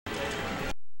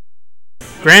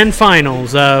grand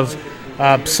finals of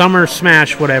Summer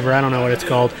Smash, whatever. I don't know what it's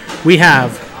called. We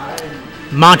have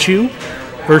Machu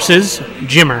versus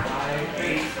JimR.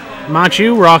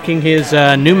 Machu rocking his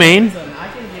new main,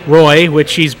 Roy,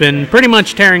 which he's been pretty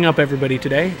much tearing up everybody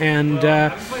today, and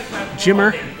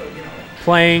JimR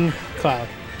playing Cloud.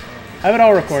 I have it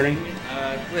all recording.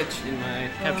 Glitch in my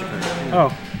capture card. Oh,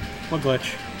 what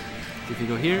glitch? If you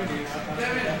go here,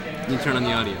 you turn on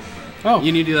the audio. Oh.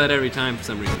 You need to do that every time for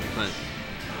some reason, but...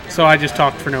 So I just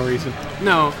talked for no reason.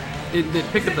 No, it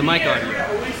picked up the mic audio.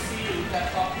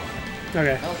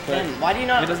 Okay. Ken, why do you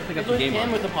not? It doesn't pick up the game Ken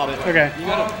audio. with the pop. Okay. You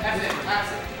gotta...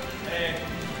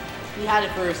 He had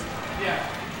it first.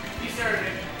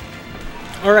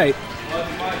 All right.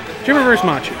 JimR versus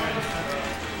Machu.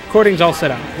 Recording's all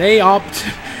set up. They opt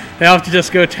to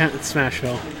just go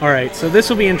Smashville. All right. So this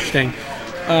will be interesting.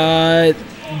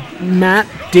 Matt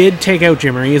did take out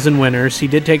JimR. He is in winners. He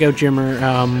did take out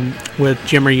JimR with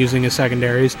JimR using his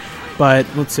secondaries. But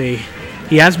let's see.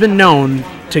 He has been known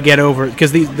to get over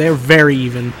because they're very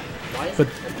even. But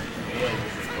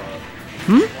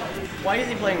Why is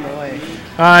he playing Roy?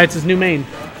 it's his new main.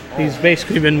 He's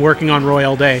basically been working on Roy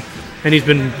all day, and he's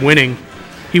been winning.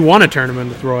 He won a tournament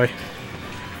with Roy.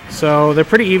 So they're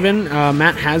pretty even.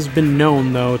 Matt has been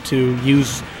known, though, to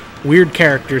use weird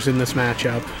characters in this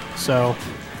matchup. So,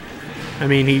 I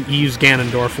mean, he used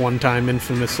Ganondorf one time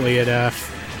infamously at our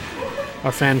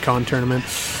FanCon tournament.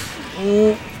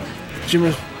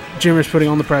 JimR's putting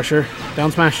on the pressure.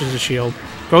 Down smashes his shield.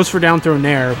 Goes for down throw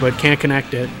nair, but can't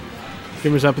connect it.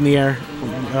 JimR's up in the air.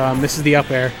 Misses the up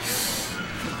air.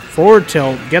 Forward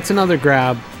tilt. Gets another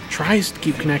grab. Tries to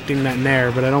keep connecting that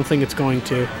nair, but I don't think it's going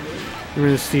to.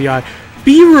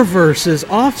 B reverses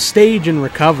off stage and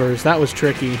recovers. That was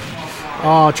tricky.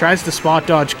 Oh, tries to spot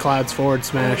dodge Cloud's forward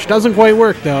smash. Doesn't quite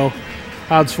work, though.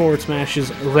 Cloud's forward smash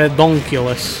is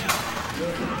redonkulous.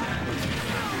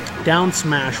 Down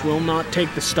smash will not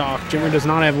take the stock. JimR does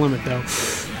not have limit, though.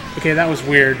 Okay, that was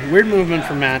weird. Weird movement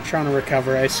from Matt, trying to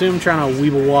recover. I assume trying to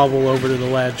weeble wobble over to the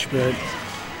ledge, but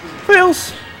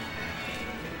fails.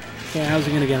 Okay, how's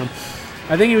he going to get him?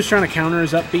 I think he was trying to counter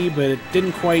his up B, but it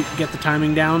didn't quite get the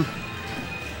timing down.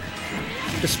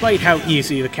 Despite how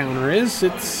easy the counter is,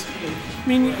 I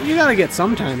mean, you got to get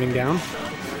some timing down.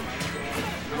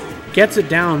 Gets it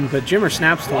down, but JimR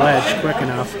snaps the ledge quick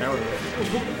enough.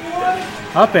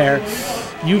 Up air.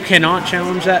 You cannot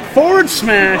challenge that. Forward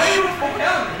smash!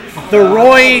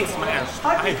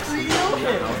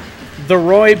 The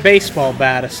Roy baseball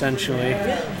bat, essentially.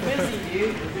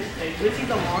 Wizzy's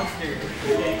a monster.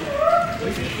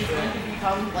 Wizzy can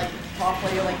become like top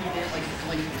player like he did like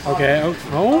Okay.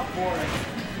 Oh. He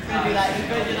could do that. He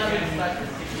could do that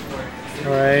with 64.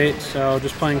 All right. So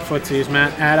just playing footsies.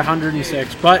 Matt at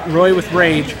 106, but Roy with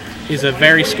rage is a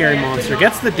very scary monster.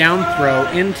 Gets the down throw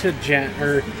into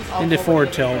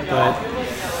forward tilt, but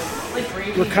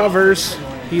recovers.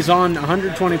 He's on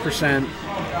 120%.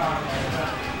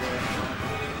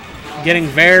 Getting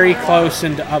very close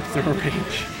into up throw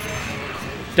range.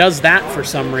 Does that for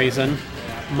some reason.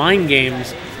 Mind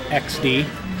games XD.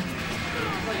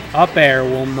 Up air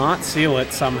will not seal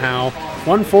it somehow.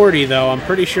 140 though. I'm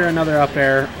pretty sure another up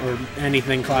air or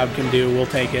anything Cloud can do will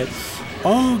take it.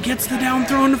 Oh, gets the down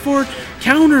throw into forward.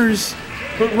 Counters.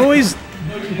 But Roy's...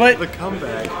 But The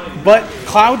comeback. But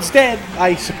Cloud's dead,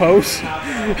 I suppose.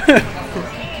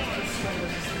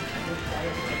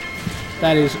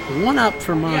 That is one up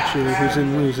for Machu, who's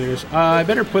in losers. I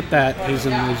better put that he's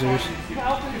in losers.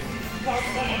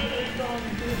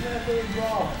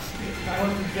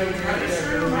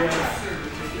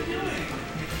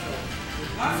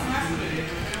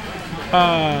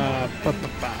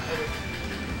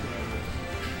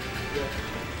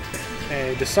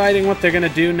 Okay, deciding what they're going to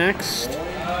do next.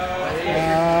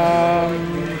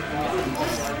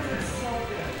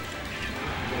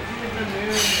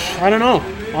 I don't know.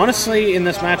 Honestly, in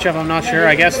this matchup, I'm not sure.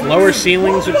 I guess lower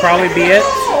ceilings would probably be it.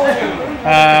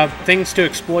 Things to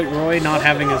exploit Roy not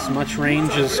having as much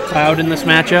range as Cloud in this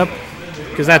matchup,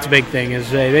 because that's a big thing.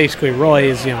 Is basically Roy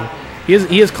is he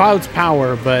has Cloud's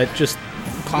power, but just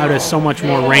Cloud has so much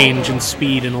more range and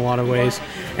speed in a lot of ways,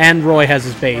 and Roy has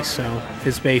his base, so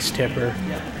his base tipper.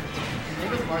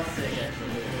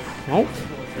 Oh,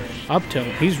 up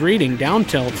tilt. He's reading down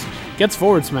tilts. Gets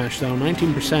forward smash though,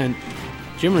 19%.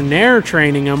 JimR Nair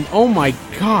training him. Oh my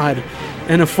god.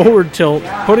 And a forward tilt,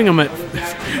 putting him at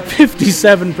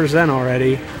 57%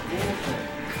 already.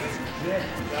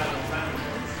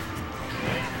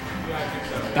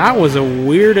 That was a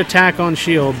weird attack on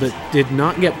shield that did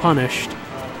not get punished.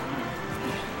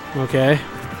 Okay.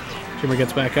 JimR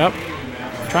gets back up.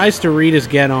 Tries to read his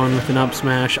get on with an up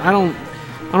smash.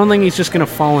 I don't think he's just going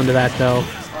to fall into that, though.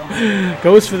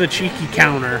 Goes for the cheeky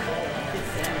counter.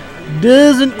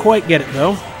 Doesn't quite get it,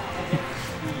 though.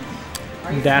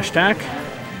 Dash attack.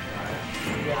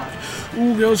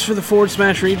 Ooh, goes for the forward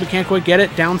smash read, but can't quite get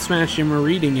it. Down smash JimR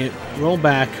reading it. Roll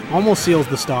back. Almost seals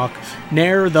the stock.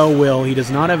 Nair, though, will. He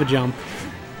does not have a jump.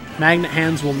 Magnet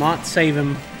hands will not save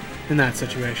him in that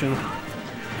situation.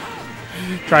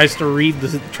 Tries to read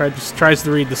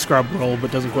the scrub roll,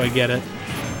 but doesn't quite get it.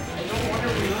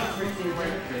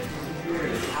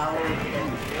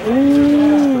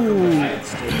 Ooh,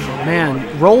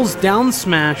 man, rolls down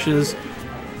smashes.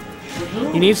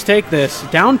 He needs to take this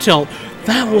down tilt.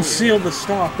 That will seal the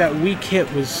stock. That weak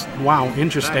hit was wow,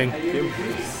 interesting.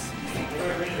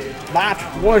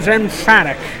 That was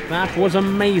emphatic. That was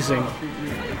amazing.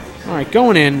 All right,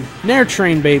 going in. Nair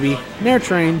train, baby. Nair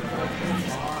train.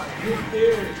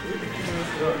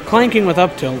 Clanking with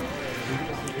up tilt.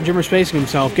 JimR spacing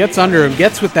himself. Gets under him.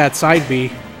 Gets with that side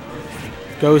B.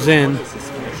 Goes in.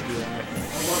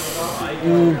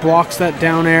 Ooh, blocks that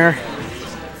down air.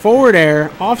 Forward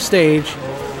air. Off stage.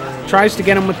 Tries to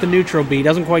get him with the neutral B.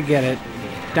 Doesn't quite get it.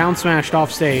 Down smashed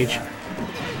off stage.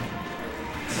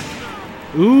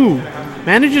 Ooh.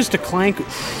 Manages to clank.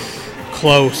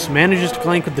 Close. Manages to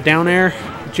clank with the down air.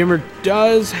 JimR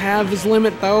does have his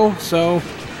limit, though, so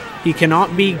he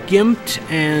cannot be gimped,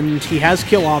 and he has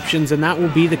kill options, and that will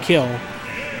be the kill.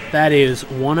 That is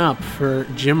 1-up for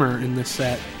JimR in this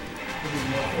set.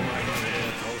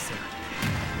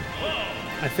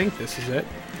 I think this is it.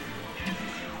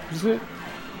 Is it?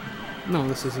 No,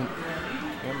 this isn't.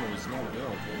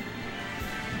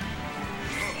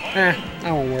 I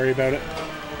won't worry about it.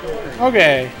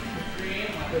 Okay.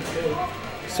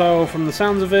 So, from the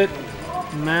sounds of it,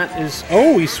 Matt is...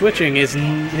 Oh, he's switching his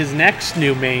next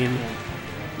new main.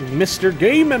 Mr.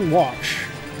 Game & Watch.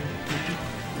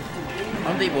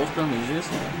 Aren't they both from losers?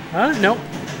 Huh? Nope.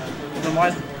 Then why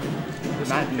is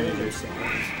Matt losers?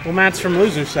 Well, Matt's from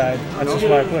loser's side. That's just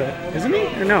why I put it. Isn't he?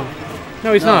 Or no?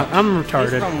 No, he's not. I'm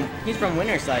retarded. He's from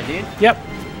winner's side, dude. Yep.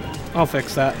 I'll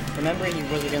fix that. Remember, he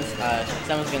was against,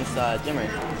 Sam was against, JimR.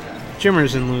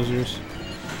 JimR's in losers.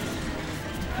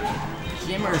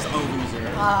 JimR's a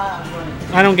loser.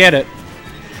 I don't get it.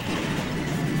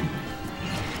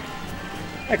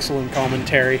 Excellent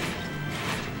commentary.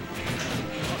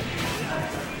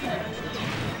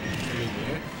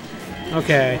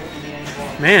 Okay.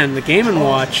 Man, the Game &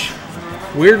 Watch.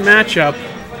 Weird matchup.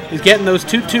 He's getting those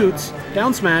two toots.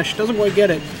 Down smash. Doesn't quite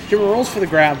get it. JimR rolls for the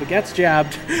grab, but gets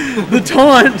jabbed. The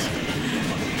taunt.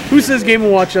 Who says Game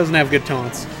 & Watch doesn't have good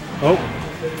taunts? Oh.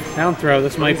 Down throw.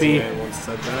 This might be...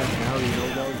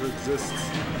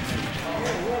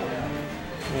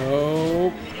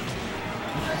 Oh.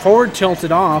 Forward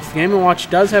tilted off. Game & Watch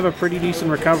does have a pretty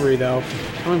decent recovery, though.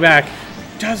 Coming back.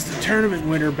 Does the tournament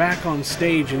winner back on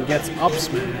stage and gets up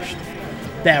smashed.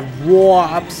 That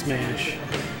raw up smash.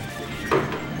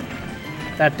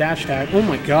 That dash tag. Oh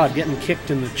my god, getting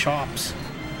kicked in the chops.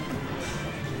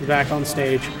 Back on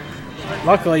stage.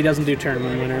 Luckily, he doesn't do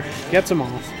tournament winner. Gets him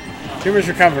off. JimR's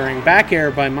recovering. Back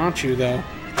air by Manchu, though.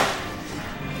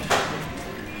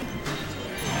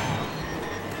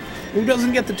 Who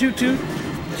doesn't get the toot-toot?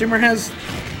 JimR has...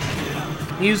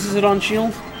 uses it on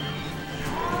shield.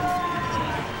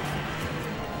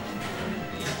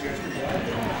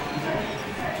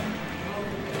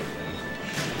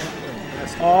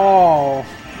 Oh,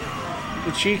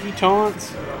 the cheeky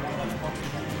taunts.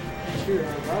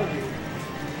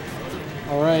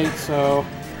 Alright, so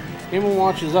Game &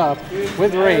 Watch is up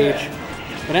with rage,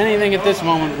 but anything at this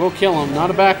moment will kill him. Not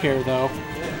a back air, though.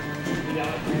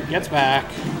 Gets back.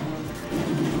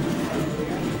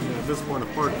 At this point, a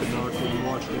fart could knock Game &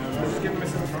 Watch down. Just give him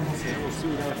some normalcy and we'll see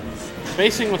what happens.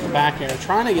 Spacing with the back air,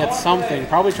 trying to get something,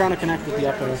 probably trying to connect with the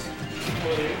up air.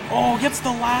 Oh, gets the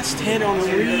last hit on a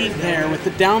read there with the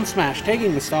down smash,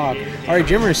 taking the stock. Alright,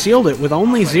 JimR sealed it with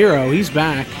only 0. He's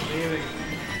back.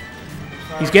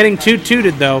 He's getting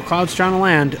toot-tooted, though. Cloud's trying to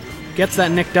land. Gets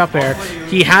that nicked up air.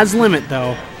 He has limit,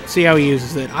 though. See how he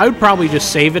uses it. I would probably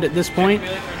just save it at this point,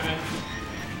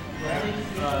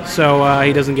 so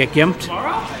he doesn't get gimped.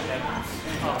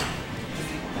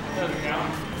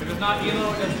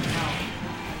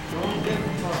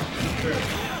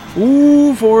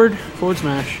 Ooh, forward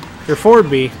smash. Or forward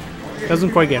B.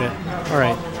 Doesn't quite get it.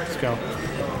 Alright, let's go.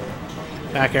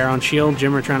 Back air on shield.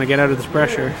 JimR trying to get out of this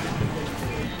pressure.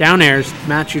 Down airs.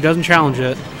 Manchu doesn't challenge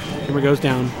it. JimR goes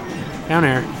down. Down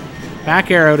air. Back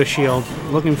air out of shield.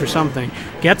 Looking for something.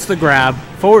 Gets the grab.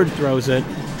 Forward throws it.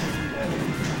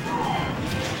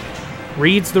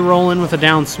 Reads the roll in with a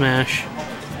down smash.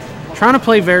 Trying to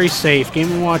play very safe.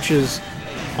 Game & Watch is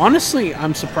Honestly,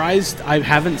 I'm surprised I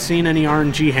haven't seen any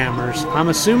RNG hammers. I'm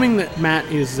assuming that Matt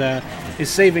is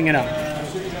saving it up.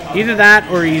 Either that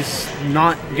or he's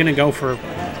not going to go for...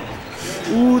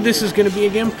 Ooh, this is going to be a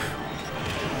gimp.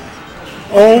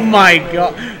 Oh my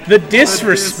god. The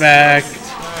disrespect.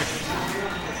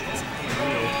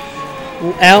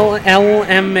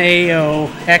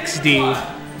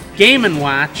 LMAO-XD. Game &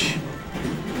 Watch.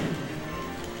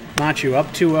 Machu up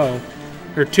 2-0.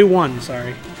 Or 2-1,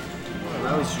 sorry.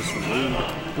 That was just rude.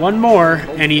 One more,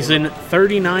 and he's in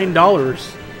 $39.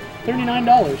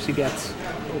 $39 he gets.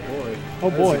 Oh boy.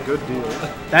 Oh boy. That's a good deal.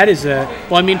 That is a...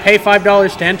 Well, I mean, pay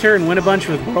 $5 to enter and win a bunch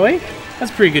with Roy?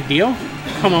 That's a pretty good deal.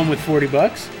 Come home with 40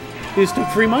 bucks. He just took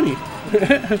free money.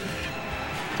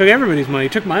 Took everybody's money.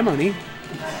 Took my money.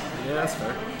 Yeah, that's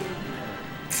fair.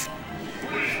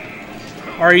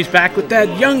 Ari's back with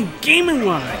that young Game &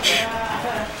 Watch.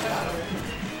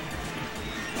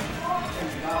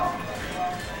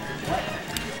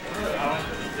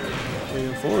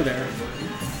 Moving forward there.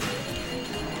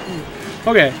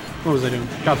 Okay, what was I doing?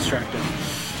 Got distracted.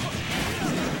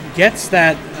 Gets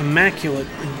that immaculate...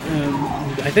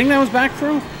 I think that was back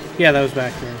throw? Yeah, that was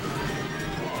back throw.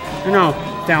 Or no,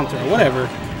 down throw, whatever.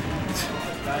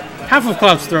 Half of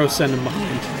Cloud's throws send him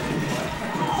behind.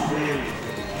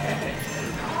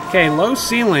 Okay, low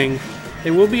ceiling.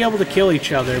 They will be able to kill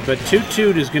each other, but Toot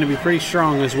Toot is going to be pretty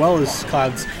strong, as well as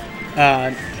Cloud's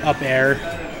up air.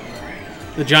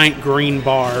 The giant green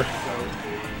bar.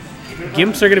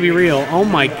 Gimps are going to be real. Oh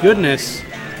my goodness.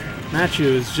 Machu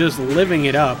is just living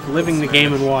it up, living the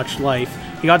Game & Watch life.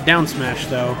 He got down smash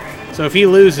though, so if he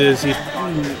loses, he's...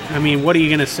 I mean, what are you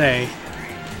going to say?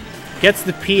 Gets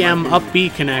the PM up B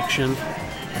connection.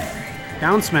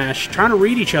 Down smash, trying to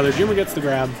read each other. JimR gets the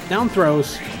grab. Down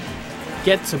throws.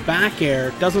 Gets a back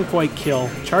air. Doesn't quite kill.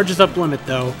 Charges up limit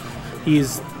though.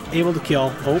 He's able to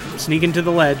kill. Oh, sneak into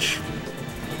the ledge.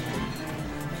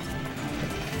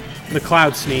 The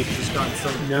Cloud sneak.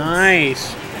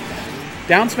 Nice.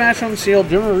 Down smash on the shield.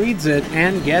 JimR reads it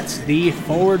and gets the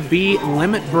forward B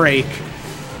limit break.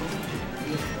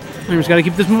 JimR's got to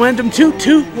keep this momentum. Toot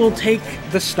Toot will take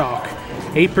the stock.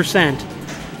 8%.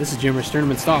 This is JimR's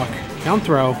tournament stock. Down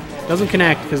throw. Doesn't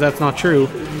connect because that's not true.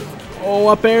 Oh,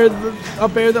 up air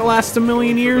that lasts a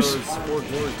million years.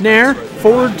 Nair.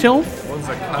 Forward tilt.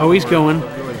 Oh, he's going.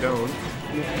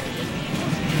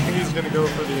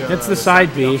 It's the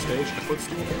side B.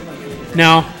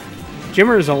 No.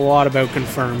 JimR is a lot about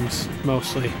confirms,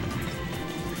 mostly.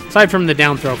 Aside from the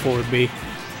down throw forward B.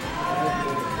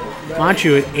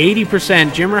 Machu at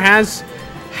 80%. JimR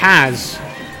has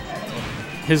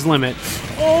his limit.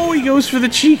 Oh, he goes for the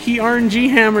cheeky RNG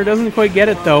hammer. Doesn't quite get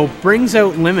it, though. Brings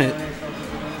out limit.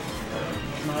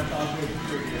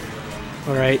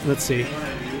 Alright, let's see.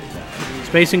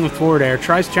 Spacing with forward air.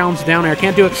 Tries to challenge down air.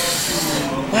 Can't do it.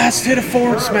 Last hit of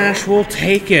forward smash. We'll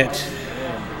take it.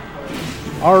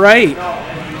 Alright.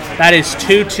 That is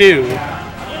 2-2.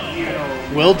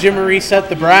 Will JimR reset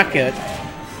the bracket?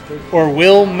 Or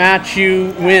will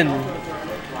Machu win?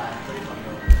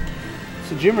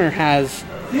 So JimR has...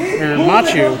 Or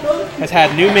Machu has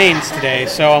had new mains today,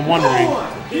 so I'm wondering,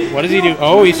 what does he do?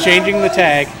 Oh, he's changing the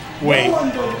tag. Wait,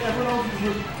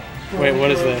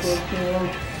 what is this?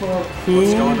 What's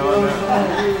going on there?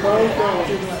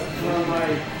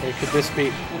 Could this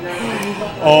be?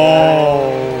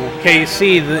 Oh, okay. You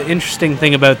see, the interesting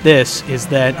thing about this is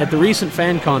that at the recent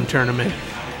FanCon tournament,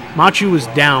 Machu was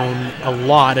down a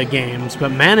lot of games,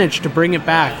 but managed to bring it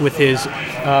back with his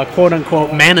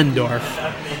quote-unquote Ganondorf.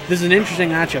 This is an interesting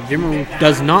matchup. JimR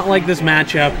does not like this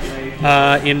matchup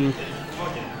in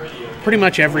pretty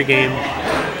much every game.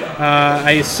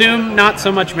 I assume not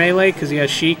so much melee because he has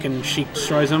Sheik and Sheik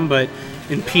destroys him, but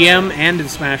in PM and in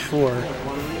Smash 4,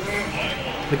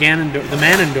 the Ganondorf. The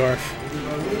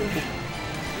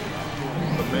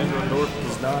Ganondorf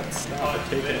does not stop at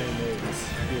taking any names.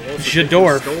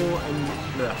 Jadorf.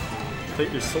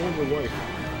 Take your soul and your wife.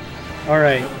 All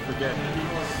right. Never forget.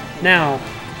 Now,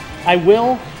 I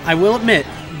will admit,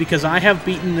 because I have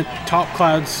beaten the top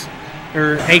clouds,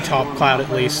 or a top cloud at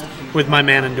least, with my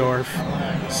Ganondorf.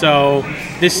 So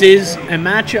this is a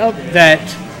matchup that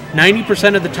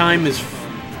 90% of the time is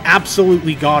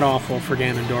absolutely god-awful for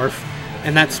Ganondorf,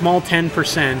 and that small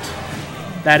 10%,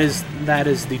 that is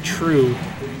the true...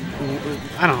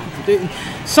 I don't know.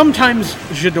 Sometimes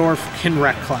Jadorf can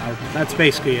wreck Cloud. That's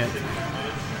basically it.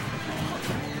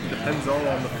 Depends all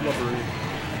on the flubbery.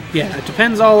 Yeah, it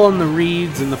depends all on the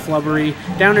reads and the flubbery.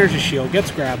 Down there's a shield.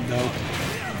 Gets grabbed, though.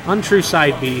 Untrue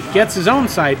side B. Gets his own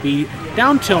side B.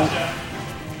 Down tilt.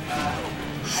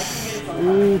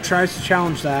 Ooh, tries to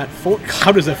challenge that.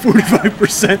 Cloud is at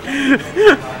 45%.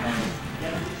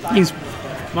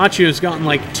 Machu has gotten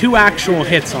like 2 actual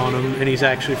hits on him, and he's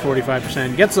actually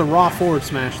 45%. Gets a raw forward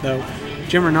smash though.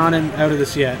 JimR not out of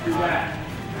this yet.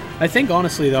 I think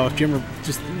honestly though, if JimR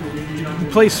just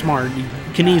plays smart, he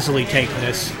can easily take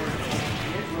this.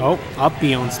 Oh, up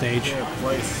B on stage.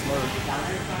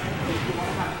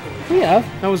 Yeah,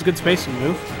 that was a good spacing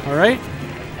move. All right.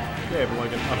 Yeah, but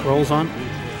like an up Rolls on.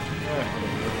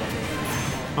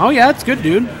 Oh yeah, it's good,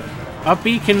 dude. Up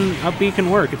B can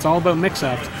work. It's all about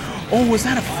mix-ups. Oh, was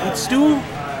that a footstool?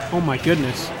 Oh my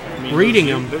goodness. Reading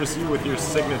him. There's you with your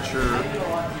signature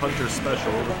Hunter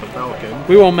special with the Falcon.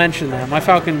 We won't mention that. My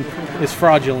Falcon is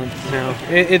fraudulent now.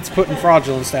 It's put in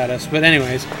fraudulent status. But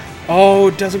anyways. Oh,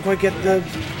 it doesn't quite get the...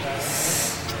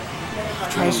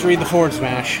 Tries to read the forward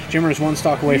smash. JimR is 1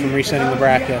 stock away from resetting the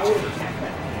bracket.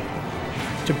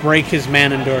 To break his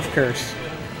Ganondorf curse.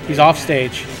 He's off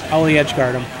stage. I'll edge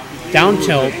guard him. Down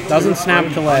tilt. Doesn't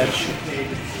snap to ledge.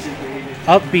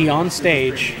 Up B on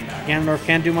stage. Ganondorf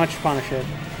can't do much to punish it.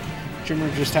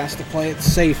 JimR just has to play it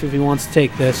safe if he wants to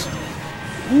take this.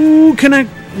 Ooh,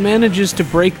 manages to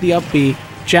break the up B.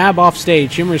 Jab off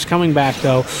stage. JimR's coming back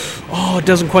though. Oh, it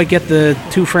doesn't quite get the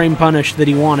 2-frame punish that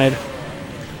he wanted.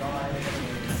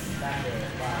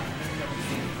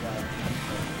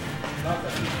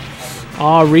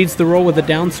 Oh, reads the roll with a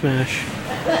down smash.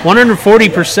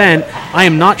 140%. I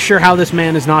am not sure how this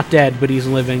man is not dead, but he's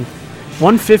living.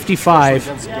 155.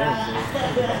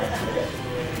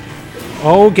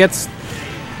 Oh, gets...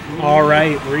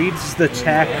 Alright, reads the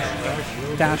tech.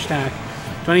 Dash tack.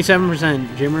 27%.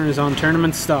 JimR is on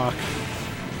tournament stock.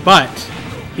 But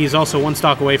he's also 1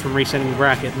 stock away from resetting the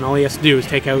bracket, and all he has to do is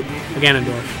take out a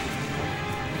Ganondorf.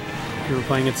 JimR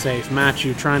playing it safe.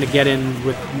 Machu trying to get in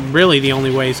with really the only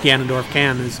ways Ganondorf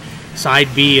can is side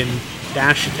B and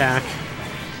dash attack.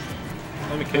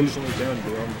 And occasionally down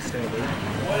B on the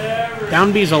standard.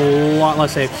 Down B is a lot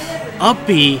less safe. Up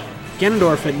B,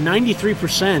 Ganondorf at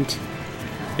 93%.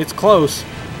 It's close,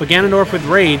 but Ganondorf with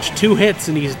rage, 2 hits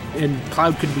and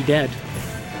Cloud could be dead.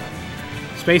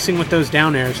 Spacing with those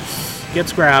down airs.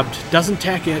 Gets grabbed, doesn't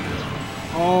tech it.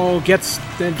 Oh, gets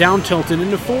down tilted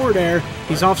into forward air.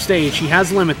 He's off stage. He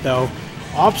has limit though.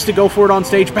 Opts to go for it on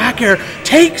stage. Back air.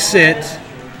 Takes it.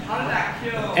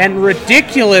 And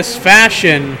ridiculous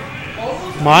fashion.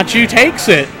 Machu takes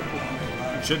it.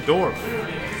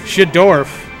 Shadorf.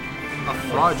 A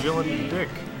fraudulent dick.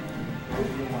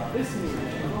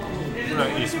 We're not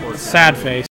esports. Sad face.